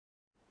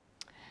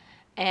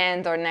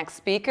And our next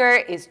speaker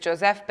is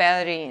Joseph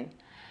PELRINE.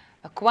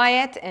 A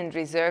quiet and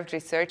reserved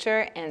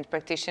researcher and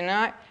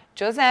practitioner,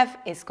 Joseph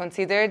is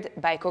considered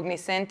by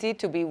cognoscenti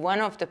to be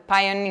one of the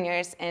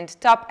pioneers and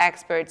top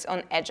experts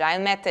on agile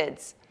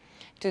methods.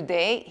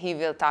 Today, he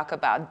will talk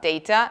about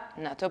data,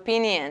 not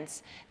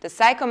opinions, the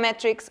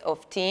psychometrics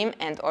of team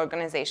and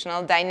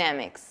organizational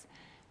dynamics.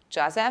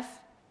 Joseph,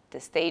 the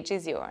stage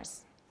is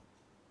yours.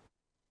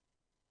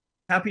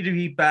 Happy to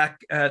be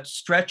back at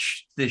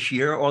Stretch this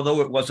year,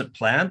 although it wasn't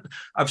planned.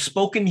 I've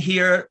spoken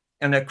here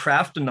and at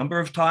Craft a number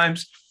of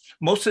times.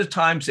 Most of the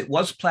times it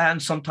was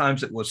planned,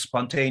 sometimes it was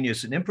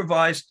spontaneous and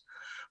improvised.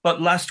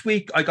 But last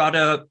week I got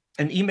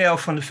an email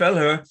from the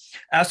fellow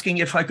asking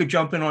if I could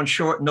jump in on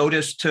short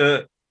notice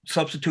to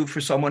substitute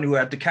for someone who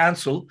had to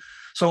cancel.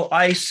 So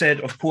I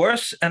said, of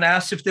course, and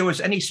asked if there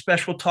was any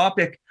special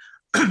topic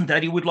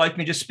that he would like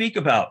me to speak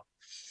about.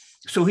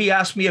 So he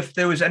asked me if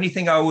there was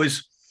anything I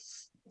was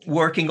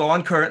working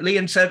on currently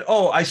and said,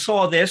 oh, I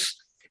saw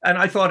this and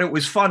I thought it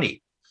was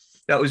funny.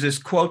 That was this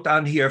quote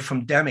down here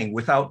from Deming: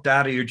 without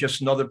data, you're just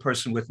another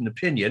person with an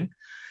opinion.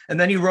 And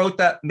then he wrote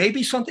that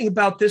maybe something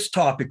about this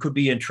topic could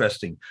be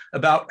interesting,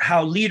 about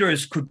how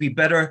leaders could be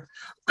better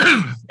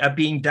at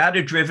being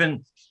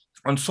data-driven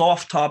on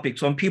soft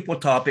topics, on people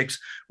topics,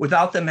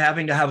 without them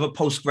having to have a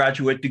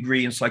postgraduate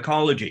degree in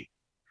psychology.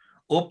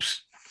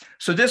 Oops.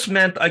 So this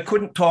meant I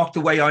couldn't talk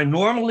the way I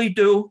normally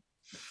do,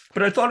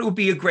 but I thought it would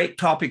be a great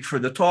topic for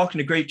the talk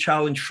and a great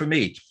challenge for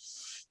me.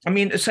 I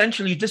mean,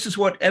 essentially, this is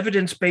what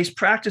evidence-based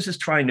practice is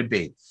trying to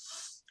be,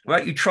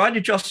 right? You try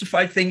to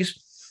justify things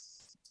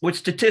with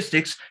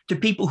statistics to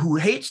people who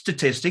hate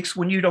statistics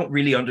when you don't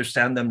really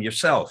understand them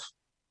yourself,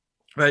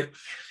 right?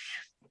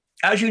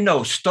 As you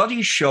know,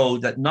 studies show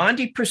that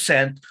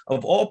 90%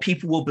 of all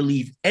people will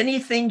believe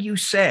anything you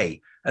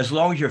say, as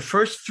long as your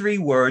first three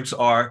words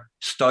are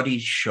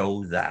 "studies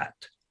show that."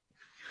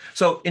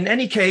 So in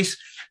any case,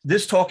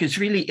 this talk is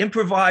really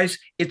improvised.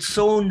 It's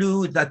so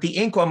new that the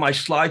ink on my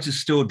slides is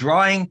still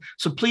drying.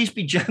 So please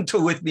be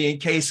gentle with me in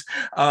case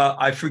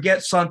I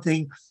forget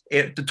something.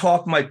 The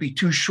talk might be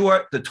too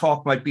short, the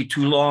talk might be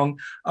too long,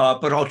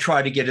 but I'll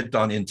try to get it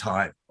done in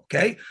time,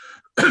 okay?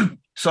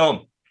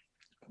 So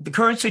the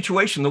current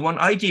situation, the one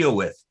I deal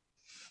with,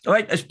 all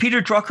right, as Peter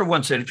Drucker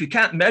once said, if you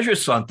can't measure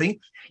something,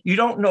 you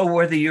don't know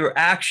whether your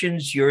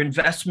actions, your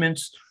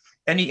investments,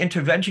 any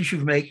interventions you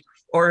make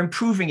are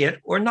improving it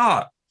or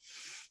not.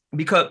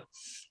 Because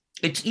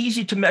it's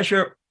easy to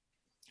measure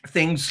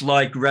things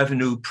like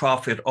revenue,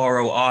 profit,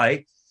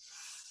 ROI,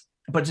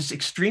 but it's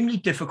extremely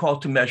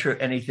difficult to measure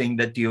anything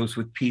that deals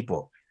with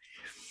people.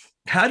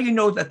 How do you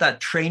know that that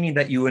training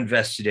that you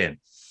invested in,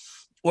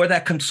 or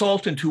that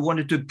consultant who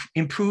wanted to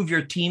improve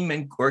your team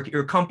and or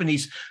your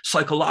company's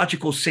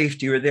psychological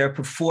safety or their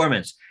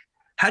performance,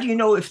 how do you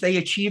know if they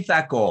achieved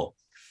that goal?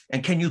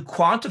 And can you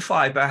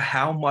quantify by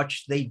how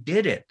much they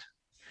did it?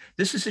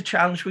 This is a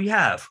challenge we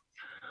have.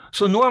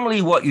 So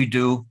normally what you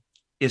do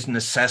is an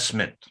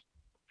assessment,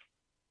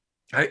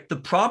 right? The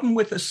problem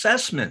with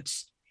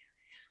assessments,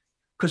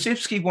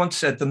 Korzybski once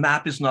said, the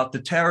map is not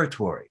the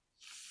territory.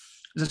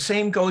 The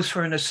same goes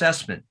for an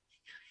assessment.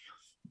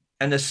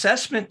 An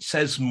assessment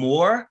says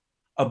more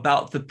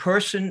about the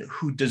person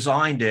who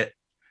designed it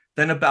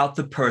than about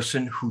the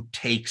person who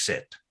takes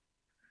it.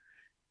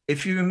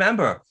 If you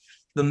remember,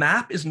 the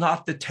map is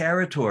not the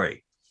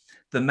territory.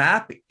 The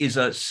map is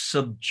a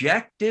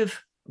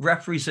subjective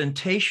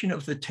representation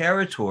of the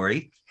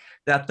territory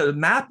that the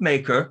map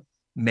maker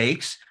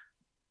makes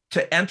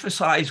to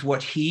emphasize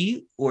what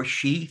he or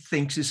she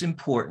thinks is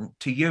important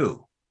to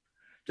you.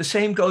 The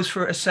same goes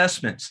for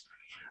assessments.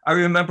 I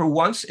remember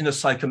once in a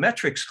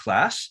psychometrics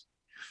class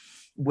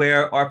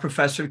where our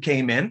professor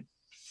came in,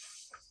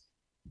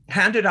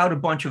 handed out a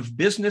bunch of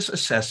business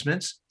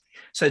assessments,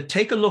 said,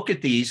 take a look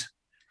at these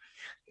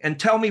and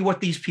tell me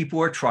what these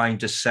people are trying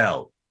to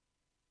sell.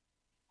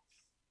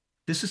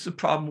 This is the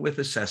problem with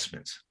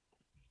assessments.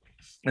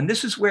 And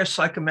this is where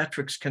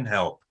psychometrics can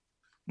help,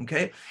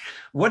 okay?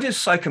 What is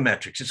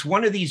psychometrics? It's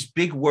one of these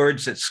big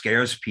words that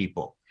scares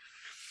people.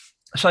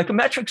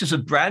 Psychometrics is a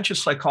branch of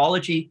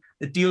psychology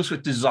that deals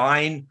with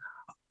design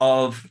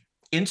of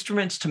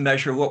instruments to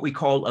measure what we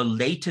call a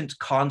latent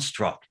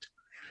construct.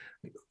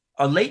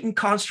 A latent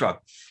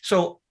construct.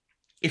 So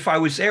if I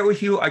was there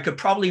with you, I could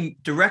probably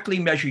directly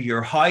measure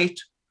your height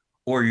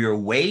or your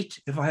weight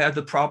if I had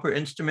the proper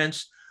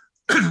instruments.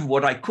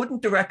 What I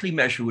couldn't directly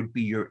measure would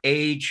be your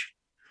age,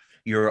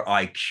 your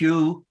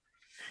IQ,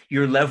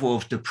 your level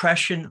of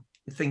depression,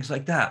 things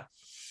like that.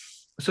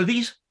 So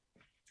these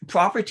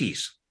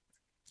properties,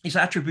 these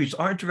attributes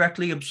aren't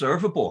directly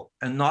observable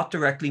and not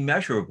directly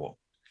measurable,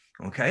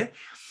 okay?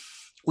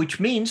 Which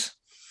means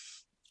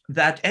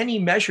that any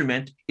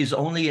measurement is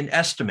only an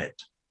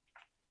estimate,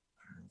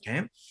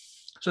 okay?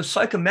 So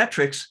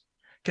psychometrics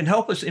can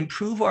help us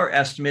improve our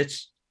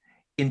estimates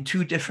in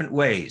two different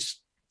ways.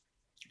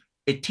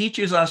 It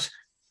teaches us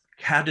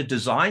how to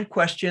design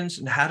questions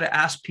and how to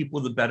ask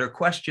people the better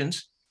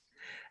questions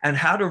and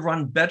how to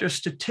run better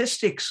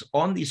statistics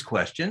on these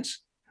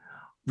questions,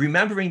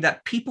 remembering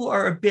that people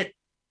are a bit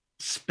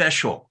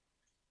special.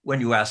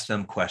 when you ask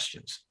them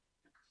questions.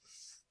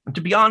 And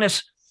to be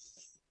honest,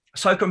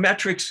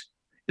 psychometrics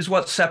is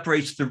what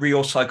separates the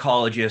real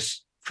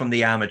psychologists from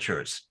the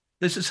amateurs.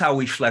 This is how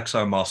we flex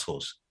our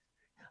muscles.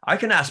 I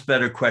can ask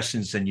better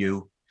questions than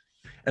you,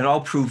 and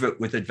I'll prove it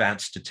with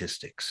advanced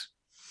statistics.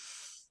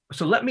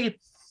 So let me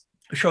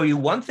show you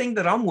one thing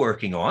that I'm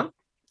working on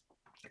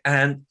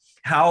and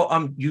how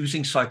I'm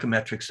using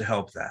psychometrics to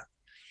help that.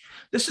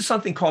 This is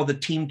something called the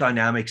Team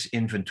Dynamics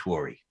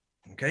Inventory.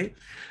 Okay,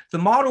 the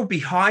model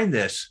behind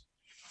this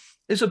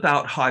is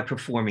about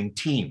high-performing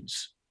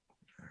teams.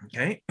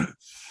 Okay,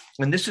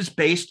 and this is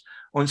based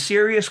on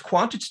serious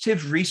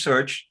quantitative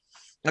research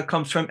that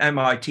comes from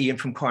MIT and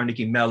from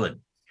Carnegie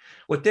Mellon.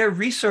 What their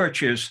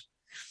researchers,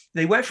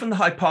 they went from the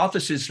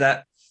hypothesis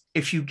that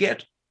if you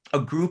get a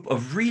group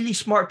of really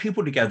smart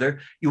people together,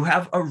 you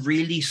have a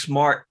really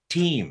smart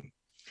team.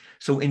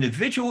 So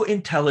individual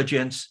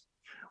intelligence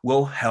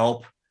will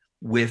help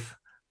with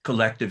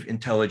collective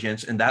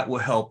intelligence, and that will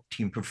help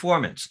team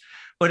performance.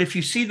 But if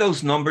you see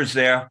those numbers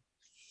there,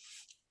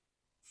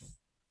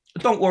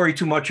 don't worry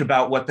too much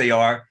about what they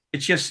are.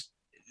 It's just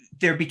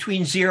they're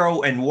between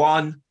 0 and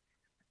 1,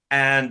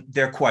 and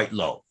they're quite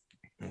low,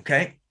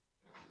 okay?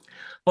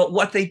 But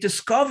what they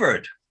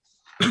discovered,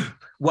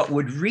 what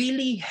would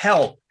really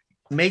help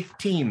make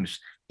teams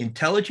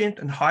intelligent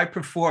and high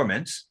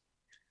performance,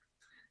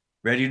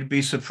 ready to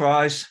be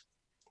surprised?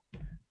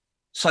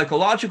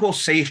 Psychological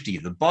safety,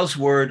 the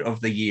buzzword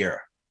of the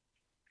year.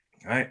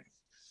 All right.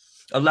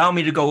 Allow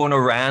me to go on a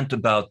rant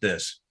about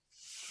this.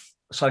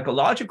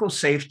 Psychological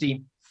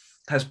safety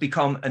has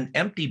become an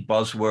empty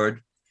buzzword,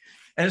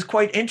 and it's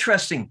quite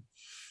interesting.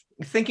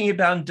 Thinking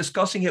about and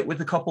discussing it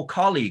with a couple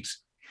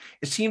colleagues,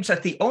 it seems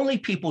that the only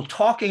people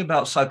talking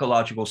about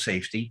psychological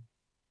safety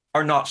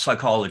are not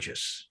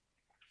psychologists.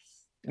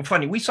 And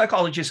funny, we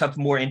psychologists have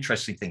more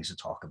interesting things to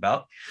talk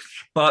about,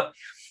 but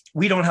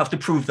we don't have to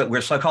prove that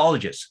we're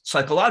psychologists.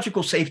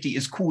 Psychological safety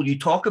is cool. You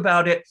talk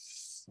about it.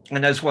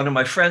 And as one of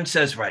my friends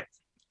says, right,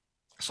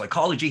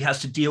 psychology has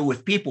to deal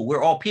with people.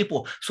 We're all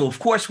people. So of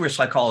course we're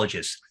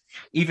psychologists,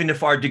 even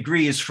if our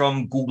degree is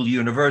from Google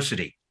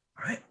University,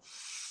 right?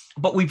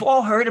 But we've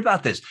all heard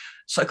about this.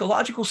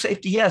 Psychological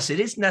safety, yes, it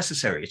is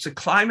necessary. It's a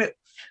climate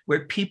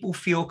where people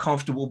feel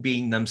comfortable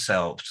being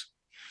themselves.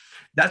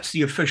 That's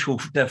the official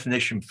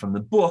definition from the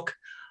book.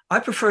 I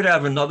prefer to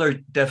have another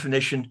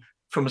definition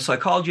from a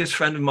psychologist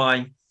friend of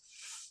mine.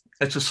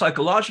 It's a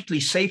psychologically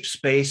safe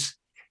space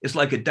is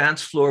like a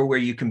dance floor where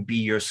you can be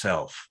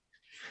yourself.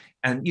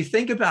 And you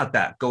think about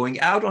that, going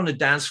out on a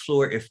dance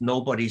floor if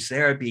nobody's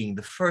there, being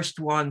the first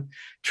one,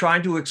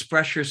 trying to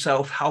express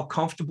yourself. How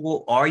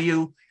comfortable are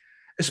you?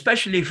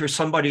 Especially for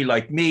somebody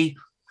like me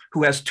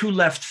who has 2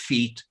 left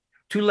feet,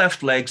 2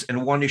 left legs,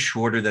 and one is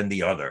shorter than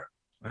the other,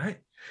 right?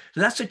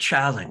 So that's a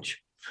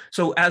challenge.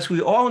 So as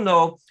we all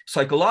know,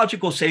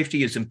 psychological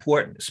safety is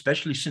important,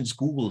 especially since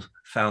Google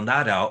found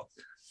that out.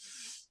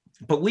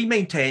 But we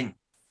maintain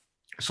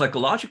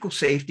psychological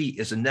safety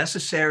is a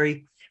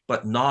necessary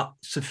but not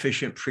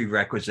sufficient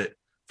prerequisite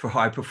for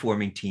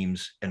high-performing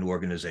teams and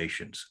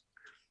organizations.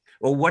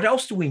 Well, what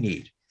else do we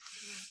need?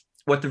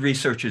 What the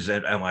researchers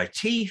at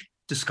MIT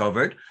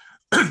discovered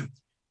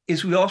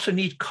is we also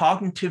need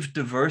cognitive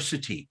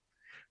diversity.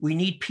 We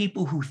need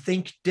people who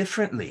think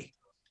differently.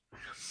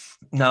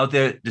 Now,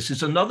 this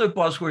is another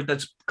buzzword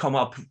that's come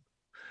up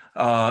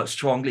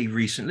strongly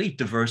recently,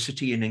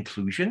 diversity and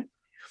inclusion.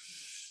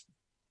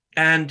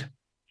 And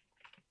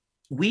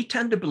we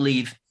tend to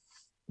believe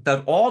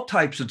that all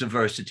types of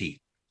diversity,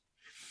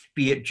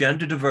 be it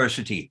gender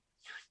diversity,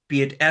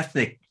 be it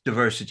ethnic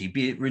diversity,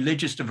 be it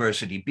religious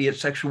diversity, be it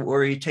sexual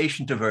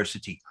orientation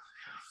diversity,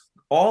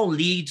 all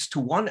leads to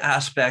one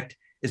aspect,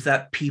 is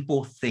that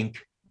people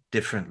think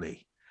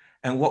differently.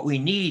 And what we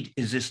need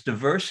is this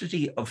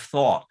diversity of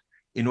thought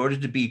in order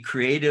to be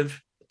creative,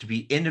 to be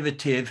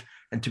innovative,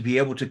 and to be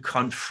able to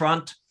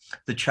confront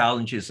the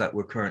challenges that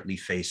we're currently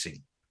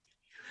facing.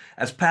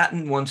 As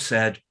Patton once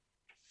said,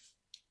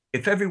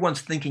 if everyone's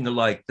thinking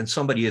alike, then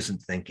somebody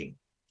isn't thinking.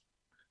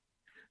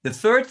 The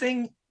third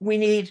thing we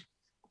need,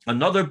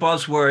 another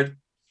buzzword,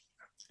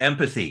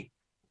 empathy.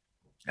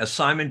 As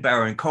Simon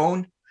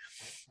Baron-Cohen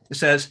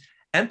says,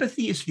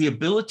 empathy is the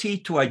ability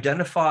to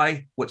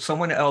identify what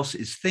someone else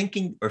is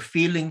thinking or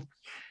feeling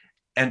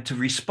and to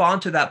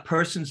respond to that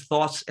person's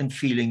thoughts and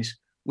feelings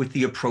with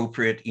the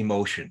appropriate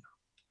emotion.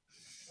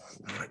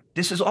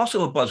 This is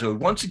also a buzzword.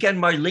 Once again,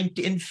 my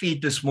LinkedIn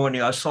feed this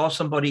morning, I saw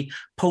somebody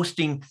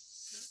posting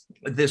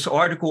this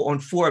article on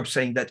Forbes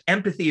saying that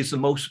empathy is the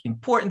most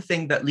important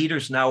thing that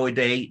leaders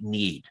nowadays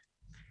need.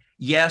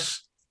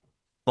 Yes,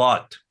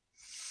 but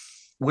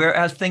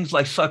whereas things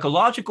like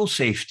psychological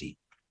safety,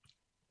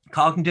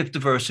 cognitive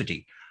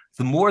diversity,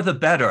 the more the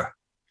better,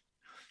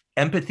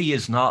 empathy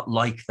is not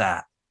like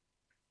that.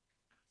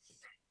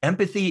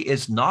 Empathy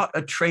is not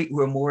a trait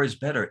where more is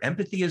better.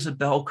 Empathy is a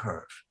bell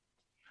curve.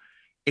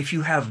 If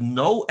you have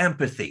no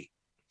empathy,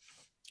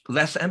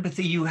 less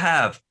empathy you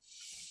have,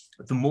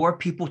 the more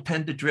people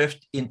tend to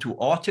drift into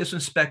autism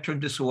spectrum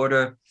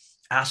disorder,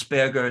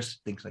 Asperger's,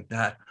 things like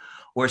that,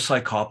 or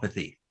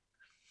psychopathy.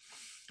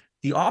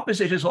 The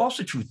opposite is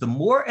also true. The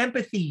more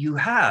empathy you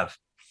have,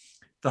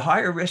 the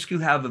higher risk you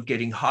have of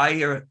getting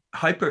higher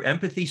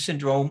hyperempathy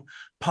syndrome,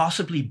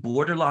 possibly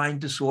borderline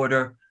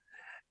disorder,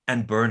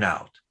 and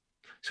burnout.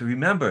 So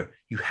remember,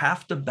 you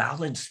have to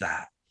balance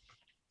that.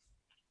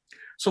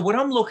 So what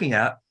I'm looking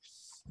at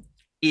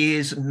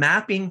is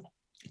mapping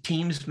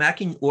teams,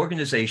 mapping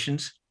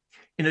organizations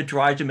in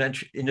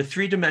a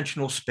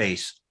three-dimensional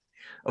space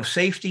of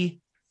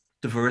safety,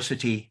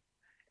 diversity,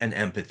 and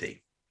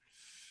empathy.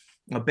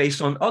 Now,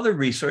 based on other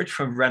research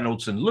from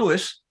Reynolds and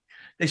Lewis,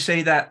 they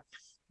say that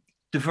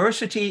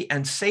diversity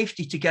and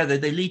safety together,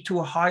 they lead to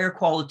a higher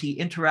quality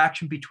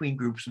interaction between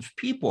groups of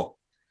people.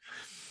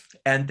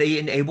 And they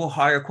enable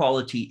higher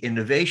quality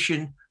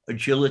innovation,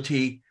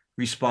 agility,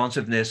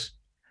 responsiveness,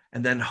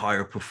 and then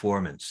higher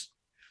performance.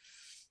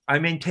 I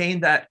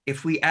maintain that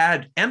if we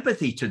add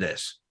empathy to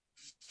this,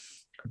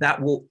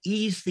 that will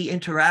ease the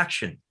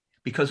interaction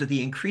because of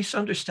the increased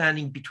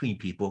understanding between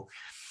people.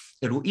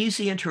 It will ease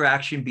the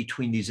interaction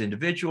between these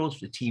individuals,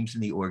 the teams,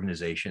 and the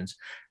organizations,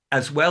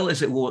 as well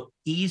as it will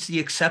ease the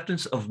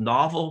acceptance of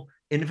novel,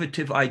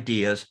 innovative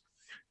ideas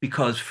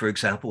because, for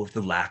example, of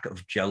the lack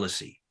of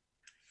jealousy.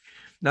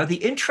 Now, the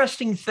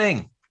interesting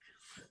thing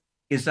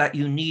is that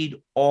you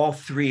need all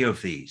three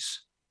of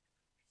these.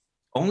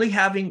 Only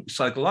having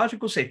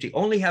psychological safety,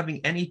 only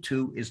having any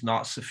two is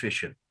not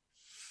sufficient.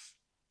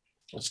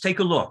 Let's take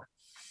a look.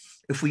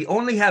 If we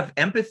only have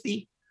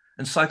empathy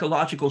and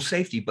psychological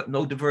safety, but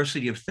no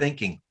diversity of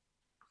thinking,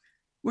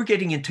 we're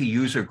getting into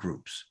user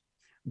groups,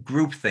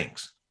 group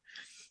things.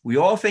 We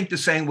all think the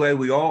same way,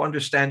 we all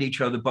understand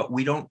each other, but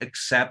we don't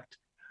accept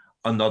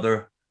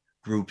another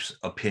group's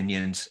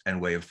opinions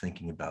and way of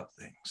thinking about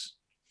things.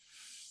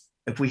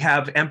 If we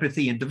have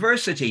empathy and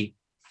diversity,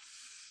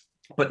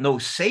 but no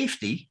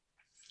safety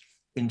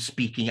in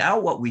speaking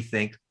out what we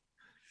think,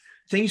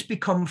 things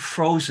become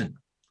frozen.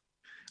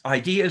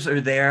 Ideas are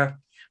there,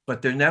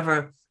 but they're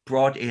never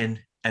brought in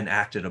and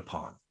acted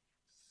upon.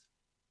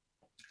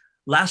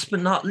 Last but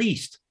not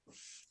least,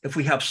 if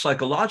we have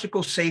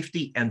psychological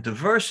safety and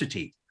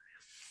diversity,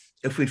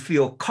 if we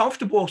feel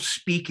comfortable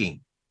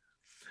speaking,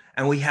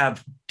 and we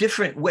have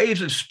different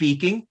ways of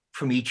speaking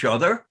from each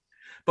other,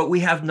 but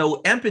we have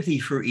no empathy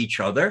for each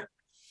other,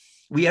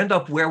 we end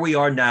up where we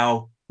are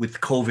now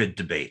with COVID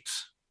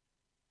debates.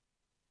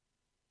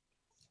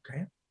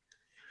 Okay.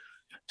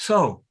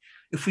 So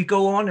if we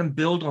go on and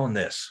build on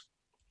this,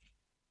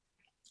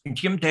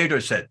 Jim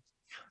Dator said,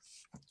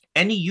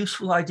 any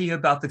useful idea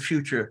about the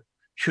future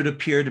should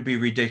appear to be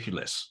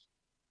ridiculous.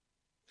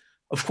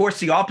 Of course,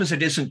 the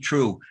opposite isn't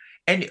true.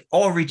 And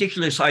all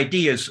ridiculous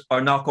ideas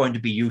are not going to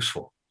be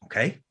useful,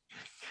 okay?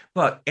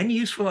 But any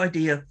useful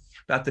idea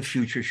about the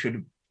future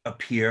should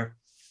appear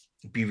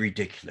to be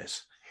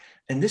ridiculous.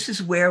 And this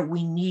is where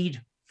we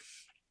need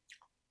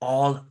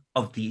all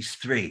of these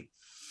three.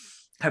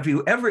 Have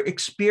you ever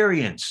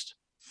experienced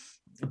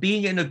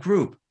being in a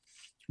group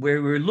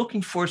where we're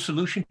looking for a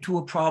solution to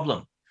a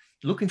problem,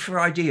 looking for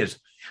ideas?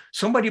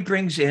 Somebody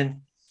brings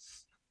in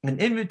an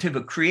innovative,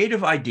 a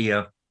creative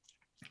idea,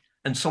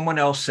 and someone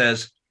else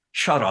says,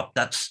 shut up,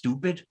 that's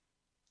stupid.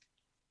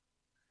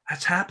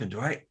 That's happened,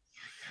 right?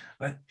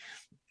 But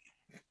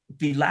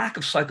the lack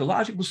of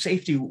psychological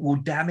safety will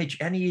damage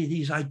any of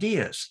these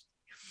ideas.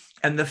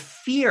 And the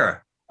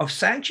fear of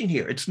sanction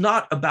here, it's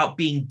not about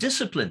being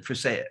disciplined for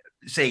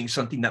saying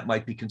something that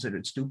might be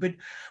considered stupid,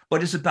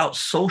 but it's about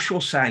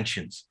social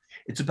sanctions.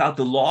 It's about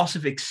the loss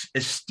of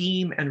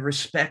esteem and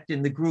respect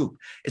in the group.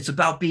 It's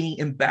about being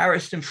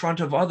embarrassed in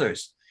front of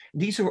others.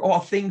 These are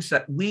all things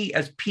that we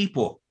as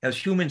people, as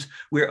humans,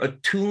 we're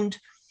attuned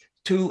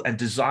to and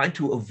designed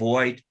to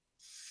avoid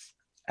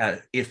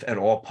if at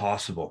all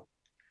possible.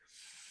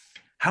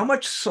 How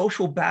much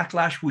social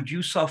backlash would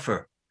you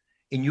suffer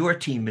in your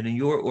team and in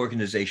your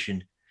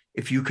organization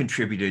if you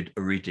contributed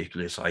a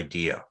ridiculous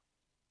idea?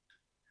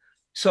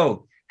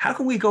 So how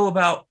can we go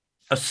about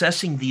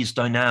assessing these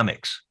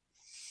dynamics?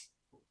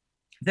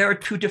 There are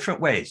two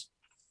different ways.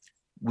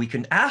 We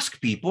can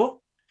ask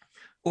people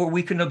or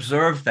we can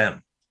observe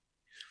them.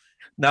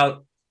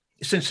 Now,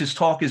 since this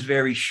talk is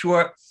very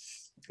short,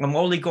 I'm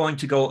only going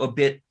to go a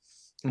bit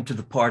into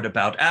the part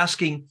about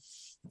asking,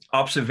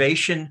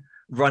 observation,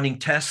 running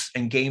tests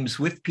and games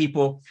with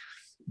people.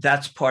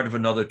 That's part of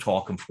another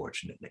talk,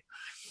 unfortunately.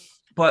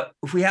 But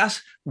if we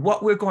ask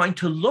what we're going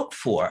to look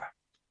for,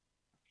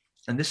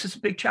 and this is a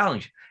big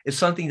challenge, is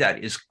something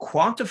that is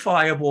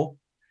quantifiable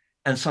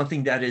and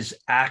something that is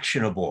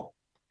actionable,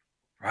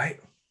 right?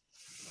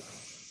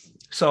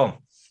 So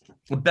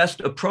the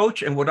best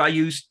approach, and what I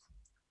use,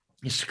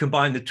 is to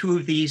combine the two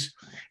of these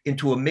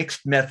into a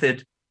mixed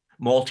method,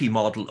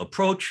 multi-model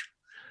approach.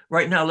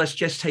 Right now, let's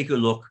just take a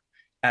look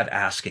at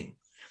asking.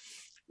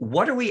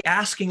 What are we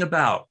asking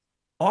about?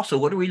 Also,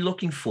 what are we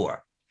looking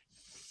for?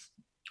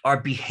 Our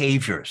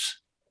behaviors.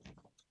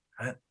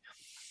 Right?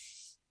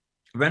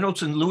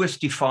 Reynolds and Lewis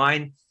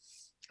define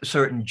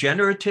certain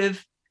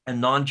generative and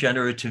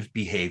non-generative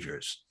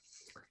behaviors.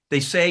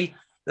 They say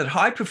that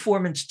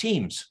high-performance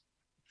teams,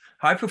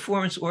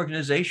 high-performance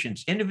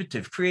organizations,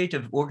 innovative,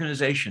 creative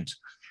organizations,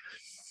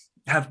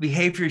 have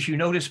behaviors. You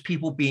notice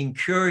people being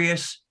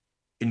curious,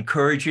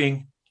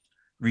 encouraging,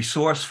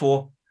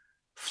 resourceful,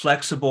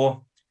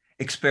 flexible,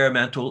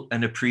 experimental,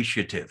 and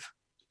appreciative.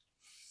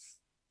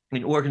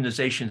 In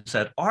organizations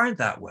that aren't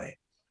that way,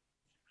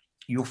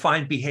 you'll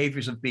find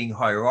behaviors of being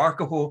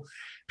hierarchical,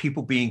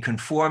 people being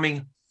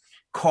conforming,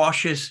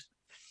 cautious,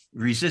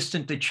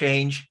 resistant to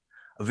change,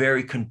 a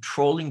very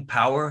controlling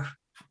power,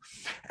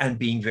 and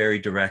being very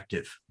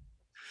directive.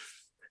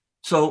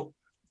 So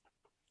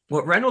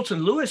what Reynolds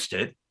and Lewis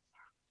did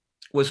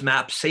was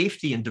map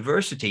safety and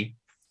diversity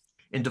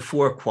into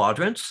 4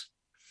 quadrants.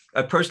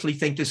 I personally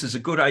think this is a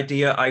good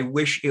idea. I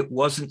wish it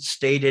wasn't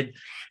stated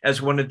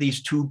as one of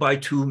these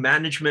 2x2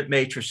 management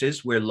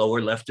matrices where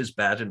lower left is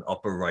bad and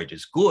upper right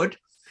is good.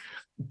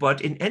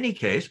 But in any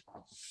case,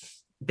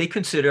 they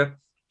consider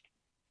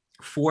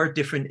 4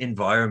 different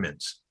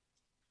environments,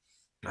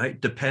 right?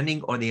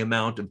 Depending on the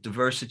amount of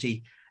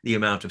diversity, the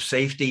amount of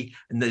safety.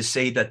 And they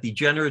say that the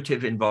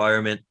generative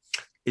environment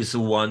is the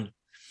one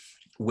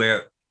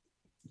where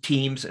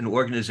teams and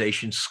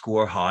organizations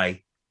score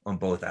high on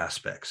both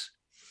aspects.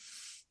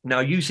 Now,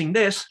 using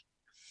this,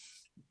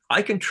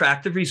 I can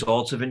track the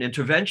results of an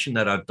intervention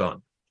that I've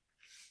done.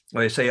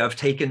 I say I've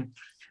taken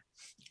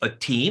a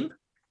team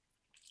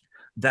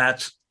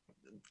that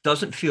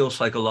doesn't feel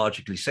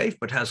psychologically safe,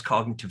 but has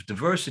cognitive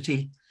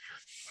diversity,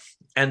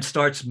 and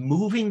starts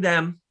moving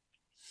them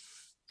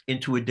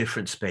into a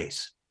different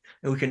space.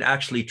 And we can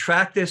actually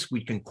track this.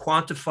 We can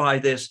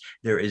quantify this.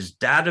 There is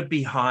data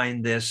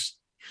behind this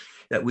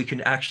that we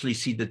can actually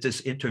see that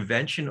this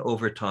intervention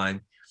over time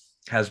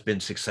has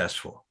been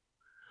successful.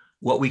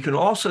 What we can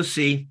also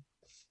see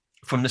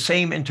from the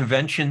same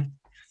intervention,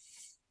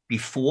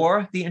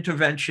 before the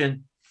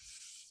intervention,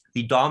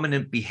 the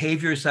dominant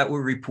behaviors that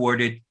were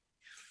reported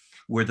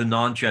were the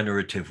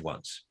non-generative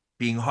ones,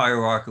 being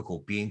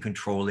hierarchical, being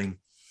controlling,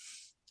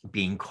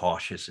 being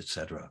cautious,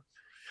 etc.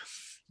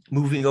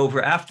 Moving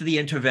over after the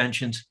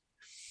interventions,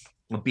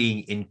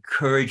 being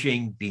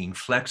encouraging, being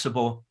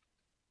flexible.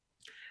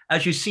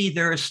 As you see,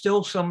 there are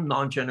still some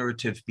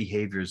non-generative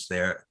behaviors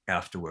there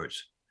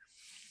afterwards.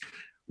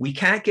 We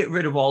can't get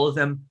rid of all of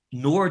them,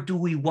 nor do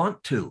we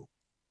want to.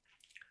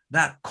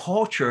 That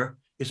culture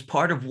is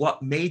part of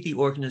what made the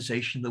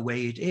organization the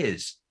way it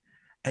is.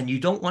 And you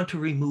don't want to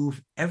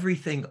remove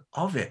everything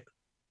of it,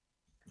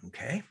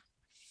 okay?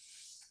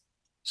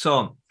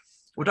 So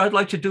what I'd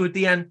like to do at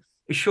the end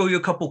is show you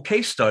a couple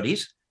case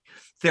studies.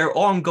 They're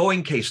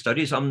ongoing case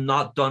studies. I'm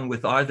not done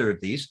with either of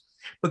these,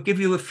 but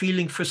give you a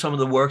feeling for some of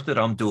the work that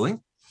I'm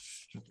doing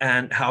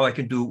and how I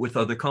can do it with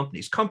other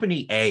companies.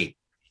 Company A,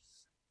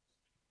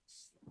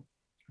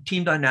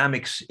 team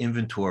dynamics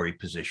inventory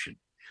position.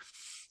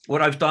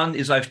 What I've done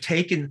is I've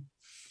taken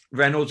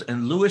Reynolds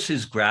and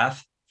Lewis's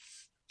graph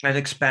and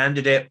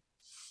expanded it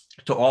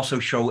to also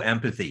show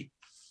empathy.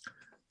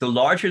 The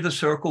larger the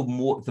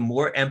circle, the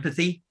more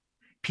empathy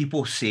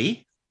people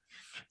see.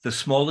 The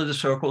smaller the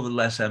circle, the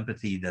less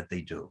empathy that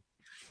they do.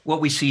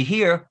 What we see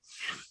here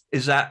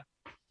is that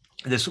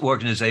this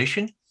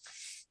organization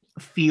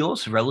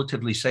feels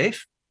relatively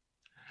safe,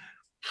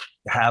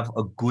 have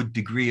a good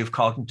degree of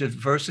cognitive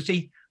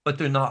diversity, but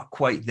they're not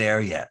quite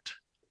there yet.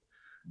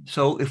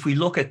 So if we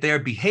look at their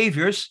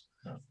behaviors,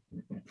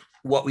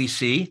 what we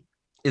see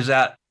is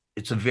that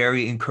it's a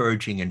very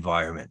encouraging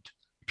environment.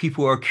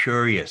 People are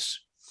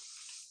curious,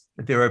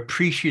 they're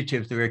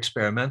appreciative, they're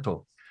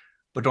experimental.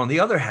 But on the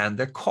other hand,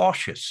 they're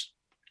cautious.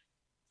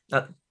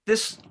 Now,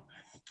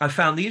 I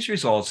found these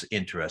results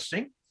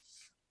interesting.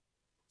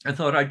 I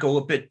thought I'd go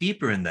a bit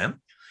deeper in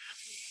them.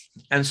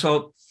 And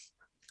so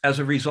as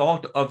a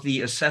result of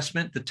the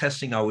assessment, the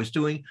testing I was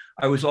doing,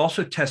 I was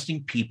also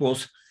testing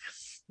people's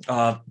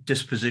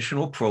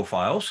dispositional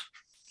profiles,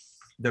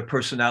 their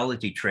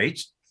personality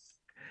traits,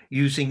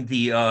 using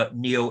the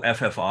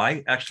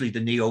Neo-FFI, actually the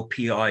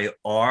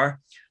Neo-PIR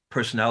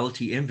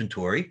personality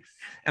inventory.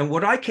 And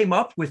what I came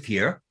up with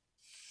here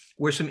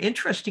were some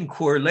interesting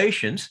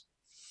correlations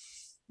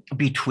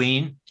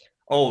between,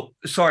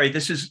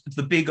 this is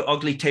the big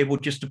ugly table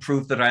just to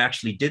prove that I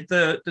actually did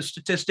the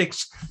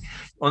statistics.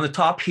 On the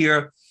top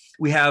here,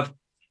 we have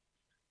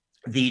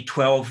the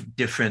 12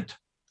 different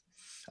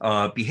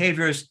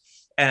behaviors.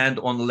 And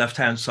on the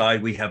left-hand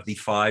side, we have the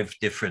 5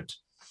 different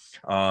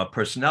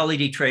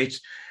personality traits.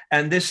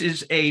 And this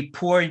is a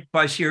point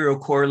biserial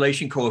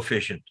correlation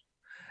coefficient.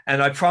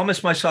 And I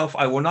promised myself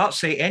I will not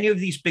say any of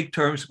these big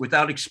terms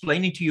without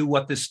explaining to you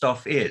what this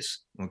stuff is,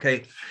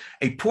 okay?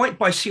 A point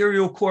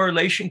biserial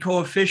correlation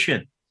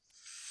coefficient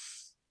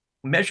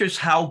measures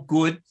how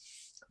good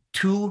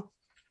 2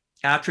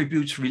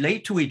 attributes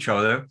relate to each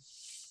other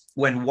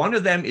when one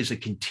of them is a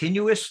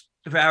continuous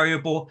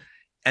variable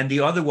and the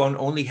other one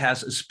only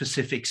has a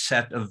specific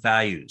set of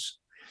values.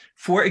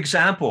 For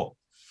example,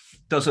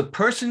 does a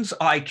person's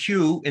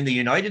IQ in the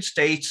United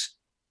States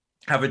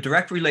have a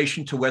direct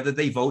relation to whether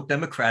they vote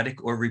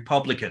Democratic or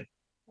Republican?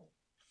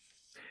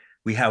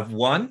 We have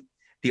 1,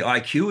 the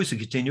IQ is a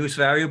continuous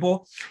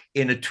variable.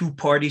 In a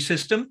 2-party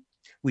system,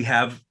 we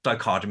have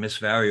dichotomous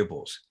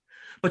variables.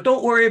 But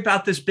don't worry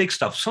about this big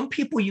stuff. Some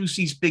people use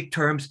these big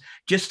terms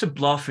just to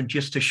bluff and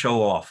just to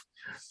show off.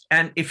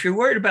 And if you're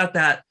worried about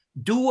that,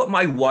 do what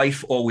my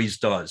wife always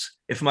does.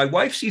 If my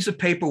wife sees a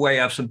paper where I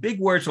have some big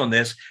words on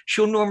this,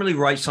 she'll normally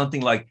write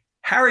something like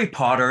Harry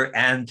Potter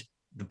and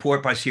the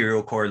port by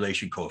serial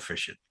correlation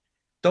coefficient.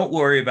 Don't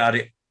worry about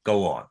it.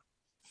 Go on.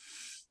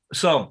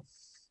 So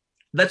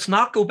let's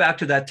not go back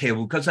to that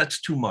table because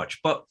that's too much.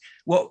 But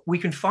what we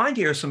can find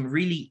here are some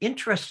really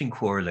interesting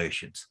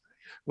correlations.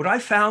 What I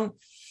found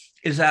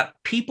is that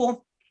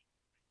people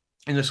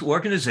in this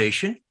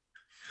organization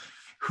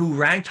who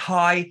ranked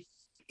high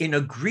in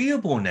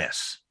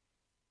agreeableness,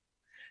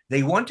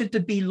 they wanted to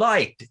be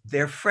liked,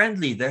 they're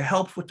friendly, they're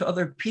helpful to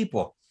other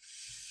people,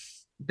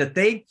 that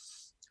they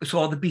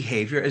saw the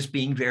behavior as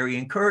being very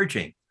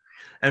encouraging.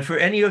 And for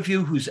any of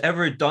you who's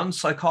ever done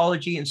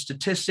psychology and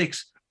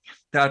statistics,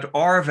 that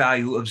R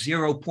value of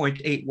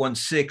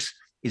 0.816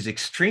 is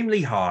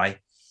extremely high.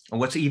 And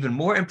what's even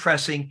more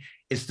impressive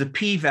is the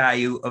P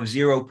value of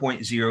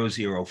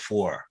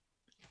 0.004.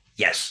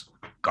 Yes,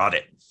 got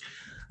it.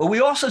 What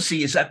we also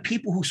see is that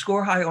people who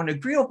score high on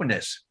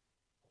agreeableness,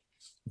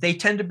 they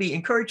tend to be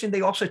encouraging.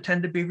 They also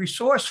tend to be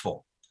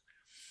resourceful.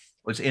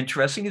 What's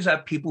interesting is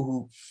that people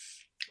who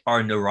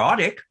are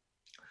neurotic,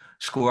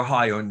 score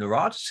high on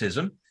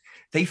neuroticism,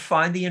 they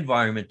find the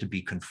environment to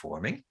be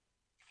conforming.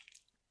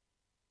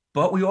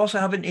 But we also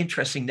have an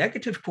interesting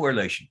negative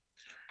correlation.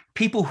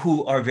 People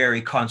who are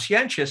very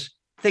conscientious,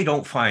 they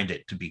don't find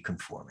it to be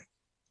conforming.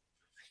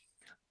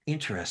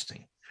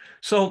 Interesting.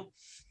 So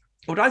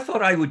what I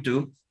thought I would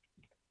do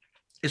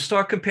is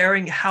start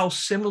comparing how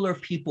similar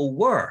people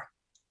were.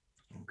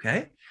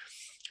 Okay.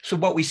 So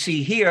what we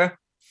see here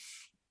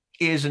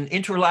is an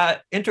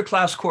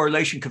interclass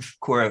correlation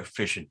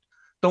coefficient.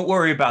 Don't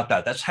worry about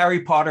that. That's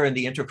Harry Potter and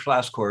the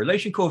interclass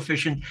correlation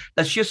coefficient.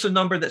 That's just a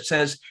number that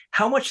says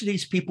how much do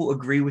these people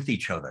agree with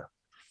each other.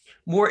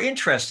 More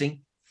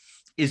interesting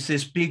is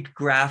this big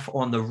graph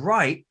on the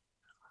right,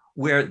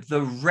 where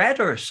the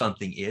redder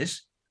something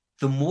is,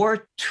 the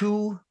more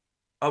two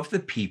of the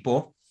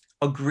people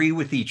agree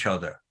with each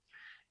other.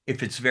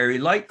 If it's very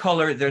light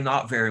color, they're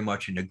not very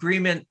much in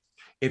agreement.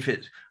 If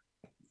it's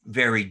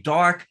very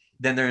dark,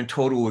 then they're in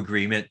total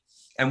agreement.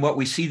 And what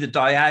we see the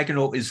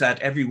diagonal is that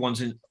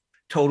everyone's in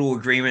total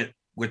agreement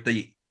with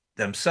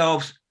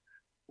themselves,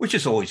 which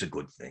is always a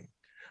good thing.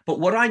 But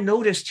what I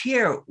noticed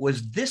here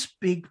was this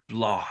big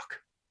block.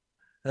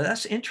 Now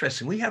that's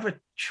interesting. We have a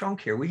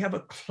chunk here. We have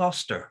a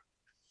cluster.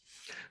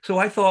 So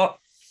I thought,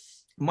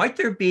 might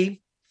there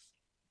be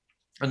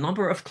a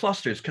number of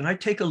clusters? Can I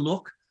take a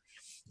look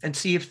and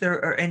see if there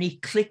are any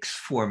cliques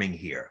forming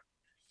here?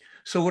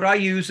 So what I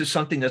use is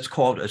something that's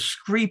called a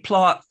scree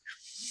plot.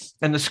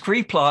 And the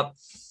scree plot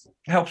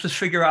helps us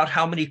figure out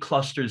how many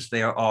clusters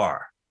there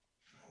are.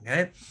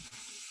 Okay.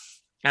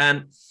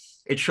 And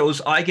it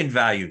shows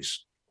eigenvalues.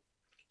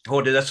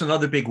 Oh, that's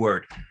another big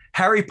word.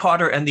 Harry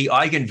Potter and the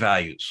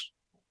eigenvalues.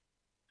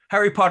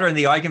 Harry Potter and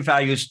the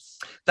eigenvalues,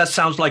 that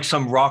sounds like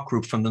some rock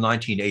group from the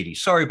 1980s.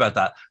 Sorry about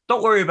that.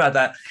 Don't worry about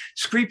that.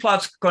 Scree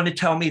plot's going to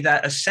tell me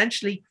that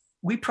essentially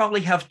we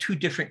probably have two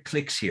different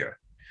cliques here.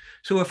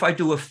 So if I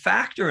do a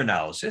factor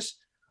analysis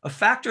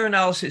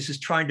is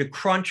trying to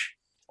crunch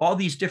all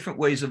these different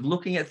ways of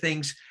looking at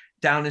things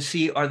down and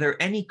see, are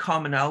there any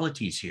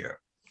commonalities here?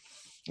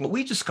 What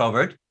we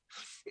discovered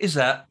is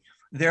that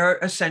there are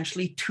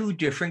essentially two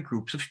different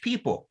groups of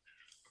people.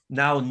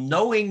 Now,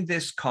 knowing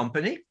this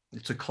company,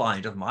 it's a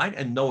client of mine,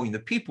 and knowing the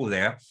people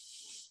there,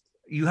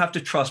 you have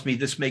to trust me,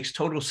 this makes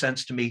total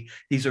sense to me.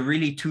 These are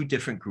really two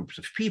different groups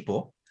of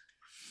people.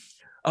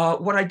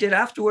 What I did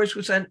afterwards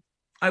was then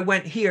I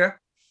went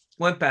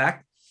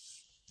back.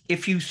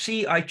 If you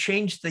see, I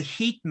changed the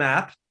heat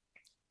map,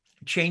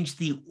 changed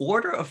the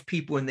order of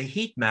people in the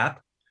heat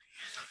map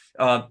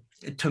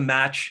to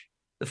match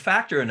the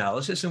factor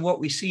analysis. And what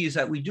we see is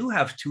that we do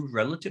have two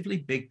relatively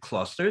big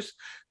clusters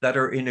that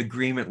are in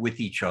agreement with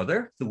each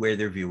other, the way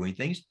they're viewing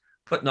things,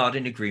 but not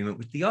in agreement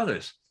with the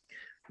others.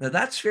 Now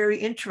that's very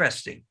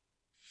interesting.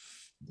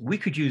 We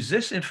could use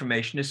this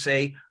information to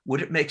say,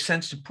 would it make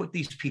sense to put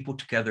these people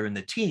together in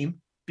the team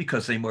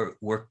because they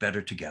work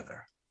better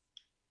together?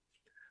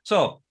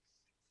 So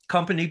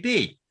company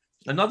B,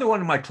 another one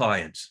of my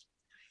clients.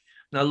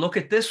 Now look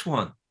at this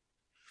one.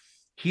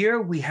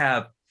 Here we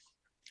have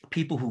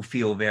people who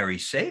feel very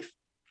safe,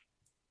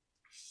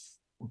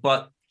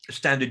 but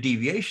standard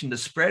deviation, the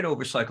spread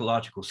over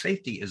psychological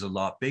safety is a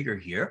lot bigger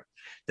here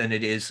than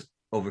it is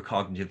over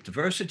cognitive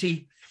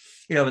diversity.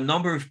 You have a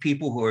number of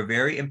people who are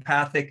very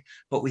empathic,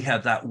 but we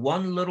have that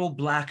one little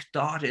black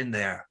dot in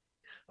there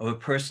of a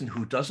person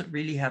who doesn't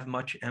really have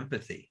much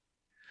empathy.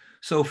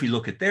 So if we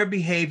look at their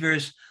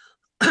behaviors,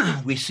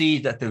 we see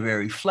that they're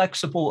very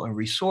flexible and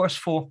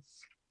resourceful.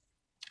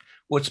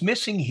 What's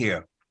missing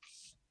here,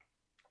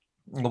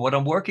 what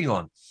I'm working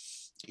on,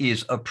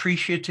 is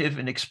appreciative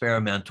and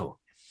experimental.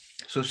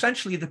 So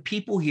essentially the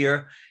people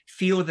here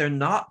feel they're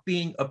not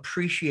being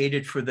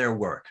appreciated for their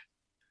work.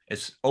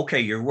 It's okay,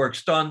 your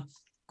work's done,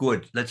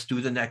 good, let's do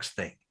the next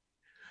thing.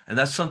 And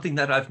that's something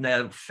that I've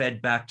now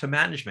fed back to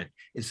management.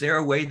 Is there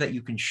a way that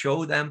you can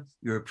show them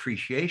your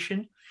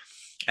appreciation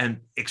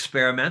and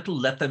experimental,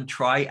 let them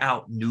try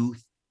out new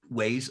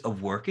ways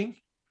of working?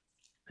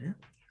 Yeah.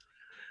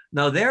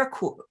 Now their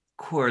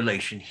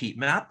correlation heat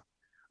map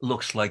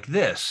looks like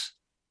this,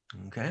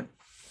 okay?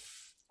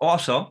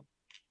 Also,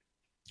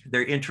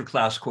 their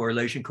interclass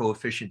correlation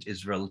coefficient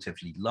is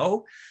relatively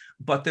low,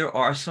 but there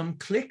are some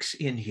clicks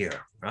in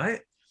here,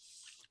 right?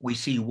 We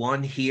see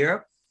one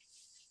here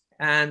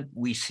and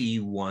we see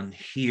one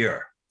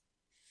here.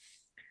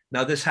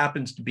 Now this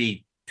happens to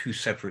be two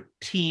separate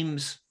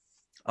teams,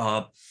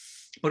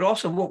 but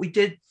also what we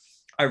did,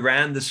 I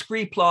ran the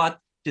scree plot,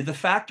 did the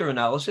factor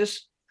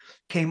analysis,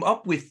 came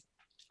up with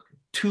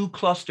two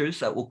clusters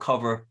that will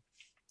cover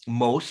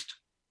most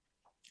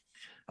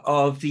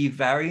of the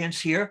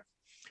variance here,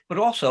 but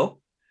also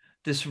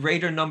this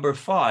rater number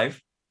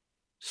 5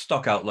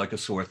 stuck out like a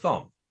sore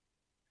thumb,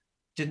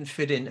 didn't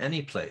fit in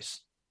any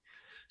place.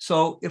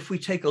 So if we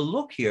take a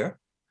look here,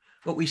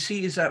 what we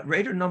see is that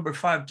rater number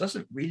 5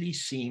 doesn't really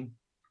seem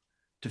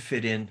to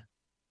fit in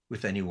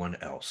with anyone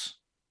else.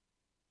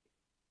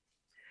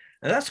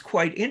 Now that's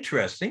quite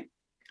interesting,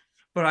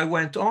 but I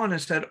went on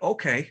and said,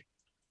 okay,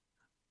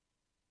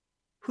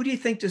 who do you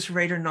think this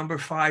rater number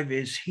 5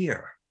 is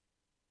here?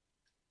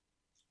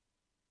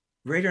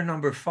 Rater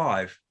number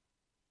 5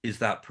 is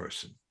that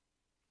person.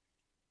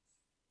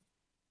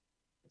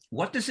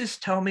 What does this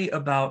tell me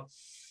about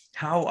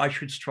how I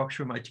should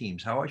structure my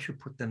teams, how I should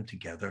put them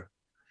together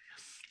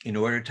in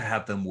order to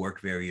have them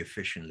work very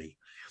efficiently?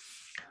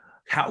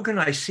 How can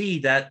I see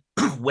that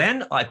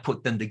when I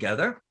put them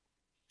together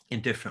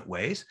in different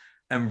ways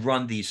and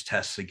run these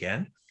tests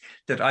again,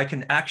 that I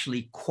can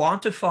actually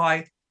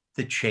quantify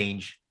the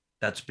change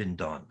that's been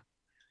done?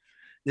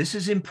 This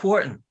is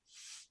important.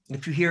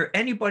 If you hear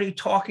anybody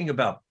talking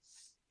about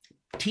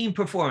team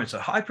performance or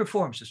high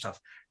performance and stuff,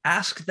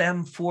 ask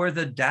them for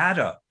the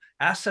data.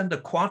 Ask them to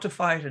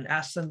quantify it and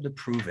ask them to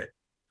prove it.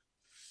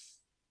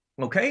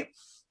 Okay,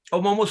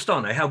 I'm almost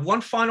done. I have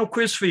one final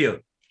quiz for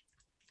you.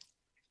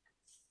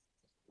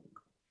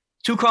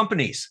 Two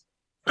companies,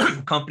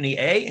 company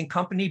A and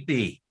company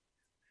B.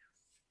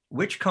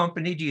 Which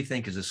company do you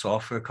think is a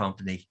software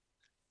company?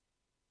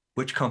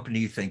 Which company do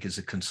you think is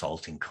a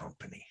consulting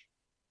company?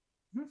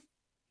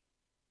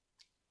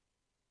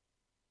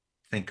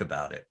 Think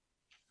about it.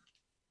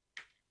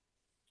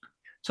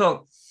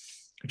 So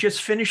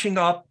just finishing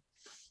up,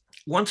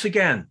 once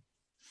again,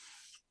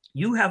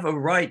 you have a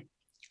right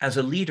as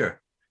a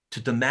leader to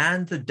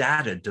demand the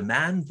data,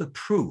 demand the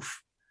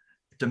proof,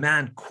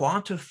 demand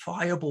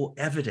quantifiable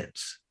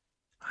evidence.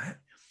 Right?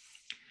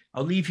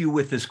 I'll leave you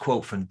with this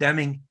quote from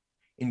Deming: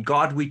 "In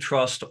God we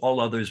trust,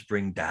 all others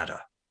bring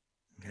data."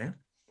 Okay?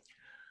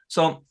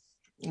 So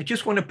I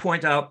just want to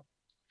point out,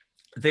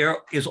 there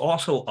is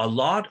also a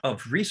lot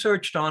of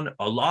research done,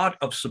 a lot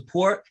of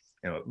support,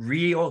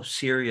 real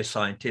serious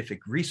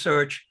scientific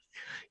research.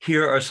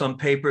 Here are some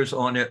papers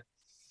on it,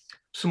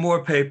 some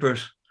more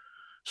papers,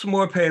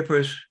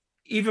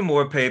 even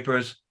more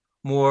papers,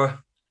 more.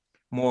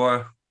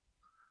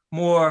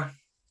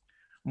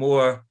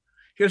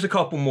 Here's a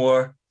couple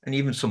more, and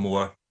even some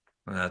more.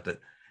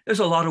 There's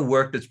a lot of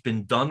work that's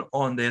been done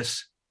on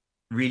this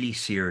really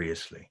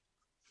seriously.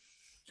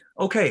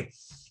 Okay,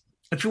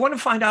 if you want to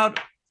find out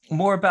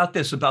more about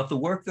this, about the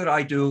work that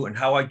I do and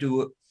how I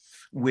do it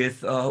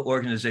with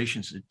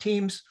organizations and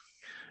teams,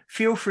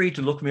 feel free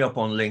to look me up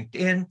on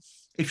LinkedIn.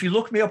 If you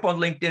look me up on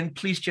LinkedIn,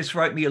 please just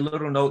write me a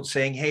little note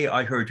saying, hey,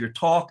 I heard your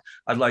talk,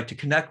 I'd like to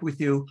connect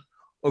with you,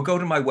 or go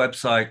to my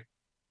website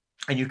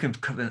and you can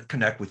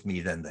connect with me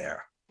then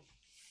there.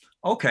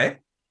 Okay,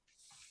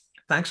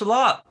 thanks a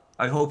lot.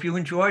 I hope you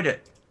enjoyed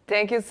it.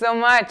 Thank you so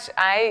much.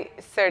 I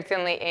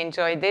certainly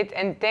enjoyed it.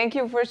 And thank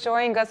you for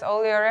showing us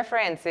all your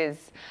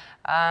references.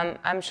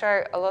 I'm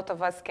sure a lot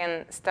of us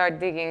can start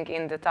digging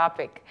in the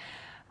topic.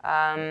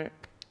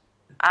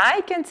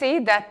 I can see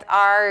that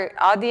our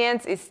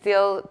audience is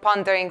still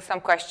pondering some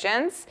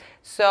questions.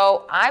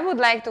 So I would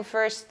like to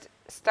first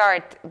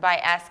start by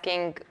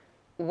asking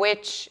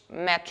which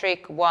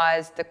metric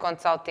was the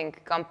consulting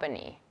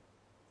company?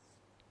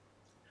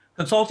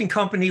 Consulting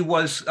company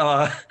was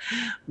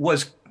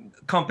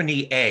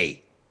company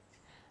A.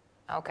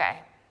 Okay.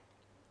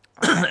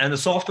 And the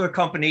software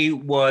company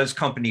was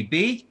company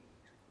B.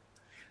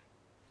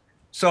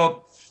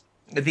 So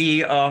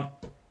the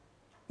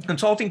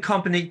consulting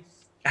company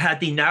had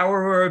the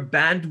narrower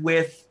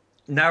bandwidth,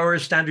 narrower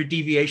standard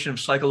deviation of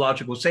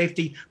psychological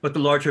safety, but the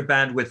larger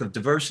bandwidth of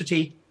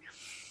diversity.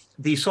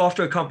 The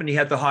software company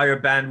had the higher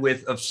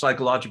bandwidth of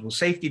psychological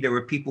safety. There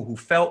were people who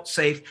felt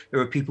safe. There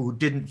were people who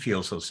didn't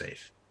feel so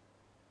safe.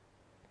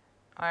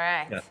 All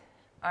right. Yeah.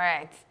 All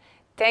right.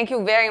 Thank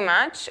you very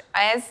much.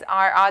 As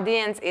our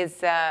audience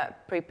is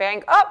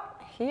preparing, oh,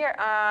 here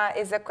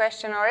is a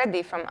question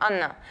already from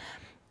Anna.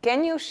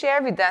 Can you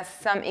share with us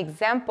some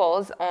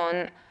examples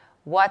on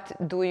what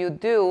do you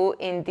do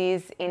in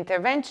these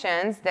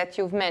interventions that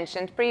you've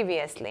mentioned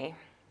previously?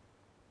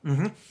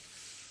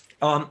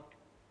 Mm-hmm.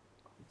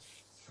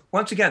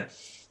 Once again,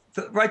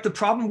 the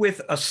problem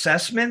with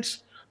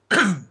assessments,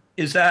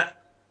 is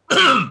that,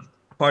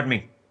 pardon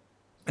me,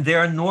 they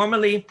are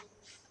normally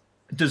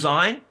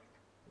designed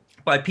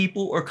by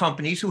people or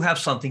companies who have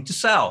something to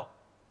sell.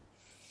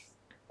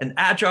 An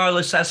agile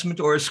assessment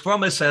or a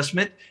Scrum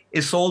assessment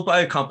is sold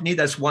by a company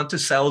that's one to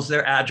sells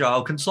their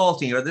agile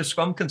consulting or their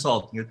Scrum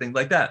consulting or things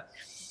like that.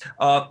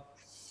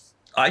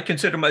 I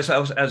consider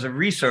myself as a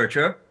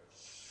researcher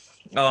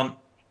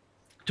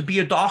to be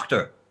a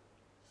doctor.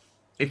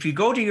 If you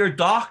go to your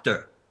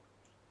doctor,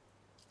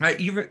 right,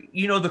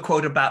 you know the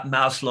quote about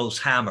Maslow's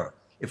hammer.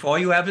 If all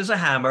you have is a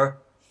hammer,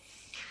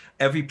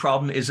 every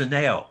problem is a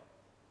nail.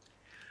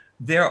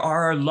 There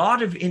are a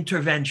lot of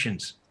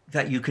interventions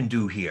that you can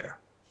do here.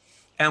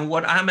 And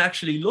what I'm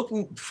actually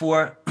looking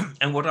for,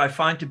 and what I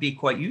find to be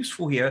quite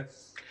useful here,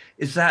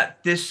 is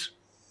that this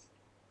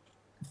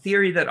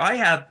theory that I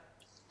have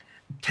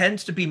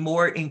tends to be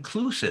more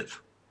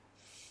inclusive.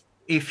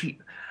 If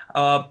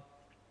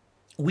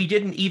we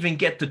didn't even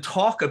get to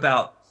talk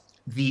about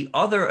the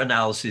other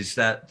analysis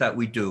that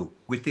we do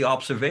with the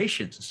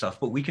observations and stuff,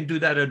 but we can do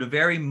that at a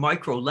very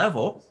micro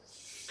level.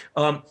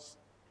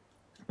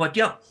 But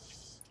yeah,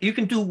 you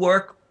can do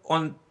work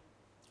on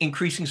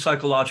increasing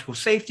psychological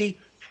safety.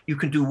 You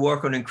can do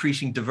work on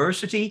increasing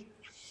diversity.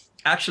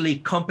 Actually,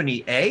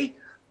 company A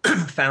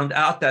found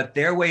out that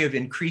their way of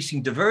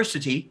increasing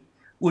diversity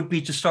would be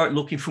to start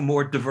looking for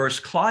more diverse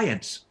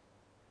clients.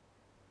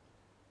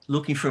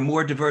 Looking for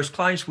more diverse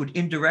clients would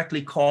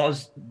indirectly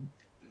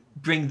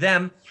bring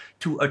them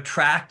to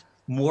attract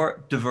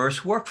more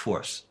diverse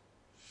workforce.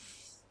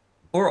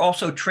 Or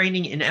also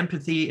training in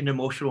empathy and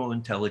emotional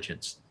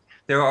intelligence.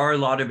 There are a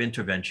lot of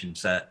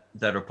interventions that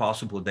are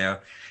possible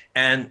there.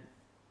 And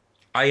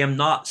I am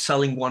not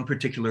selling one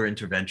particular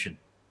intervention.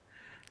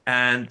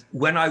 And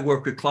when I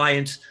work with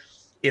clients,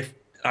 if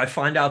I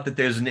find out that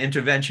there's an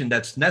intervention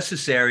that's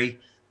necessary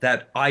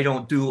that I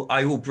don't do,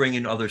 I will bring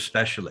in other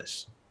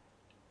specialists,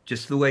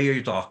 just the way your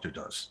doctor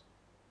does.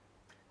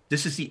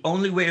 This is the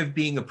only way of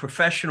being a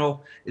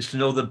professional, is to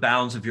know the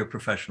bounds of your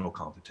professional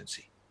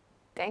competency.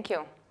 Thank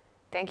you.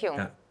 Thank you.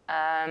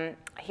 Yeah.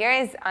 Here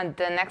is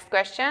the next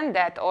question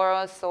that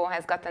also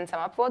has gotten some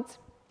upvotes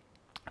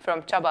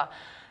from Chaba.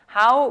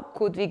 How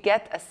could we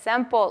get a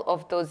sample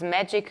of those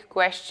magic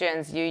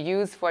questions you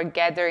use for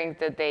gathering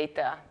the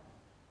data?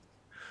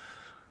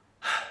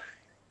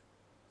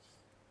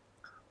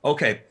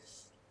 Okay,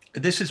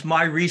 this is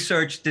my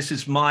research. This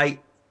is my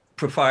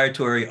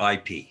proprietary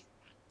IP,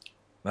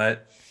 right?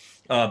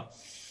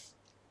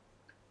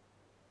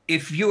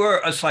 If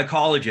you're a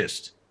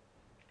psychologist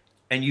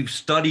and you've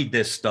studied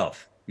this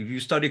stuff, if you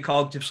study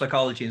cognitive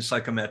psychology and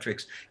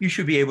psychometrics, you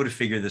should be able to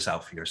figure this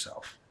out for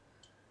yourself.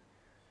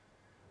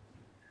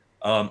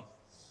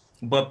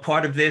 But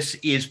part of this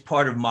is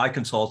part of my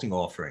consulting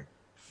offering.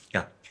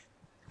 Yeah.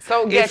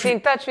 So get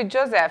in touch with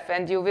Joseph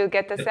and you will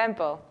get a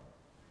sample.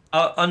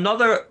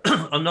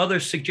 Another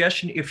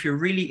suggestion, if you're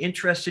really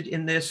interested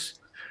in this,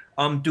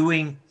 I'm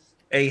doing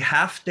a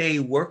half-day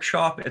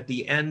workshop at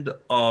the end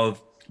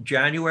of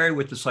January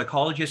with the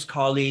psychologist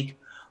colleague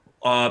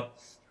at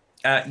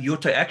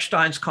Jutta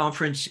Eckstein's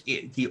conference,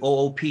 the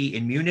OOP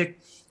in Munich,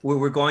 where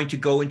we're going to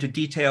go into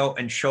detail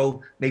and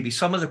show maybe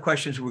some of the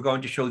questions. We're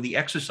going to show the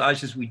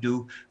exercises we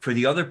do for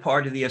the other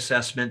part of the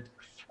assessment.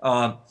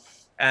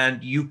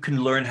 And you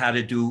can learn how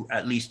to do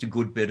at least a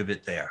good bit of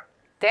it there.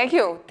 Thank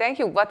you. Thank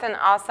you. What an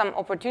awesome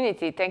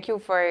opportunity. Thank you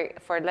for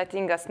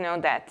letting us know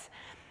that.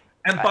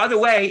 And by the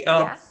way,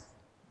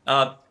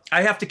 I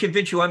have to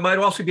convince you, I might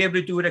also be able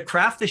to do it at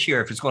Craft this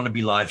year if it's going to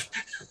be live.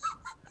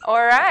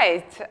 All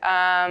right.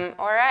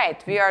 All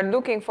right. We are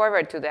looking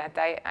forward to that.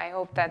 I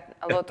hope that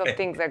a lot of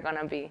things are going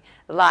to be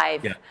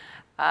live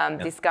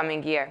this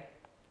coming year.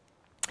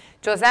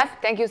 Joseph,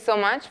 thank you so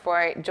much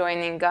for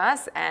joining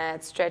us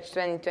at Stretch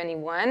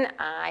 2021.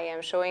 I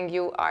am showing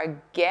you our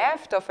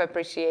gift of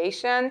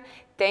appreciation.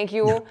 Thank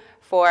you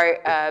for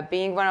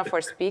being one of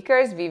our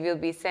speakers. We will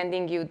be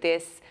sending you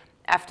this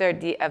after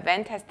the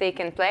event has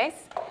taken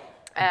place.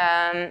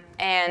 As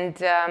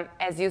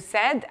you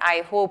said,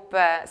 I hope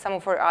some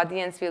of our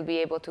audience will be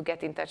able to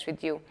get in touch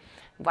with you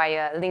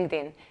via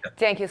LinkedIn.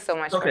 Thank you so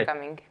much for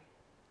coming.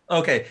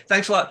 Okay,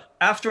 thanks a lot.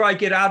 After I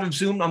get out of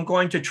Zoom, I'm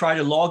going to try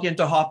to log in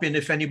to hop in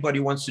if anybody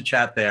wants to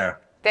chat there.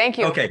 Thank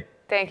you. Okay.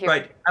 Thank you.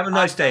 Right. Have a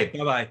nice day.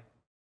 Bye-bye.